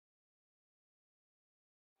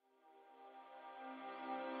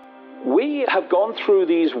We have gone through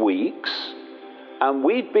these weeks and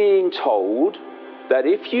we're being told that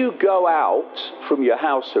if you go out from your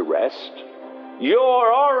house arrest,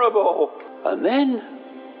 you're horrible. And then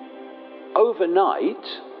overnight,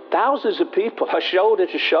 thousands of people are shoulder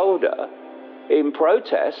to shoulder in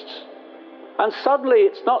protests, and suddenly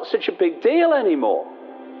it's not such a big deal anymore.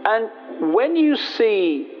 And when you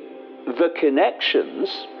see the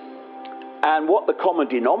connections and what the common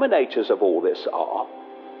denominators of all this are,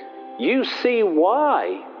 you see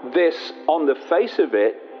why this, on the face of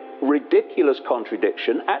it, ridiculous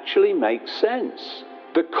contradiction actually makes sense.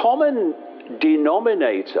 The common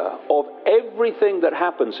denominator of everything that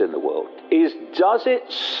happens in the world is, does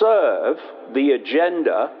it serve the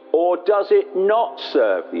agenda or does it not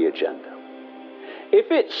serve the agenda? If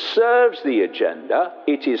it serves the agenda,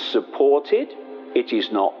 it is supported, it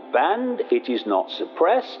is not banned, it is not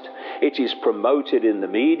suppressed, it is promoted in the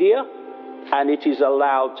media, and it is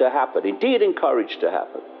allowed to happen, indeed encouraged to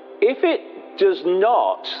happen. If it does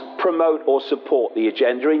not promote or support the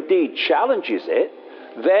agenda, indeed challenges it,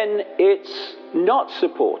 then it's not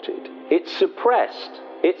supported, it's suppressed,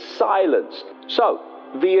 it's silenced. So,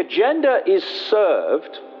 the agenda is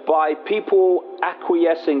served by people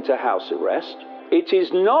acquiescing to house arrest. It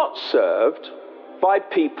is not served by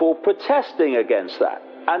people protesting against that.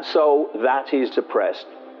 And so that is suppressed,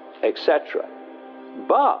 etc.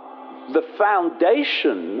 But the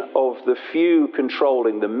foundation of the few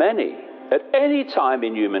controlling the many, at any time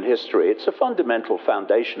in human history, it's a fundamental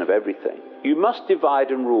foundation of everything. You must divide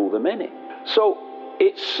and rule the many. So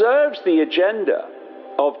it serves the agenda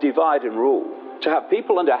of divide and rule to have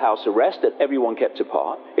people under house arrest and everyone kept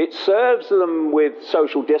apart. It serves them with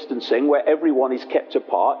social distancing where everyone is kept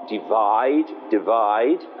apart, divide.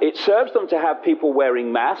 It serves them to have people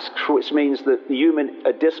wearing masks, which means that the human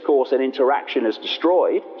discourse and interaction is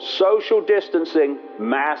destroyed. Social distancing,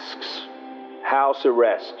 masks, house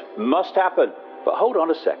arrest must happen. But hold on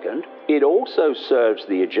a second. It also serves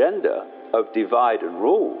the agenda of divide and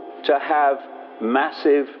rule to have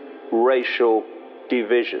massive racial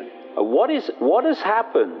division. What has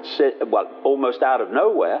happened, well, almost out of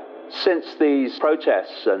nowhere, since these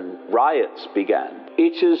protests and riots began?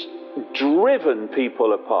 It has driven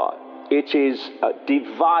people apart. It is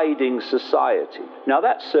dividing society. Now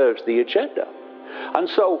that serves the agenda. And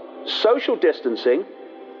so social distancing,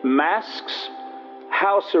 masks,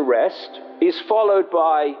 house arrest is followed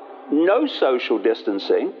by no social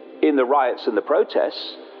distancing in the riots and the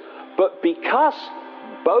protests. But because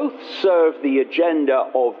both serve the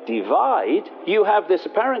agenda of divide, you have this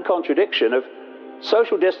apparent contradiction of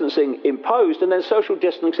social distancing imposed and then social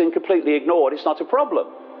distancing completely ignored. It's not a problem.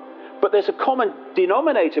 But there's a common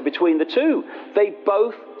denominator between the two. They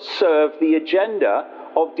both serve the agenda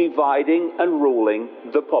of dividing and ruling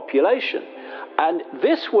the population. And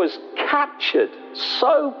this was captured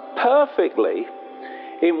so perfectly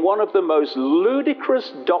in one of the most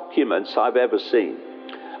ludicrous documents I've ever seen.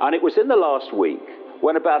 And it was in the last week,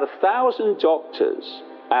 when about 1,000 doctors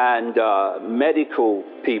and medical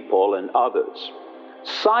people and others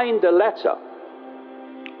signed a letter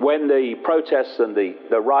when the protests and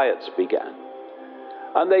the riots began.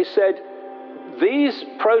 And they said, these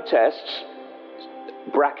protests,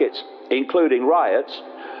 brackets, including riots,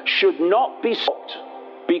 should not be stopped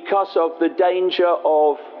because of the danger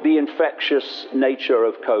of the infectious nature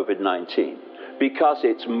of COVID-19. Because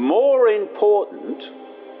it's more important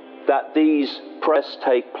that these protests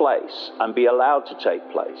take place and be allowed to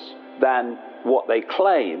take place than what they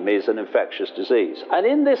claim is an infectious disease. And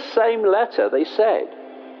in this same letter they said,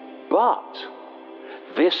 but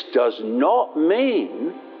this does not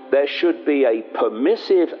mean there should be a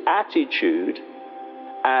permissive attitude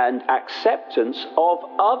and acceptance of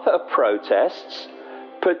other protests,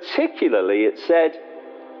 particularly, it said,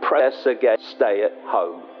 protests against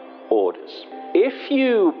stay-at-home orders. If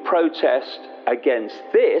you protest against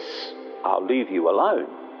this, I'll leave you alone.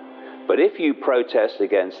 But if you protest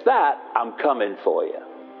against that, I'm coming for you.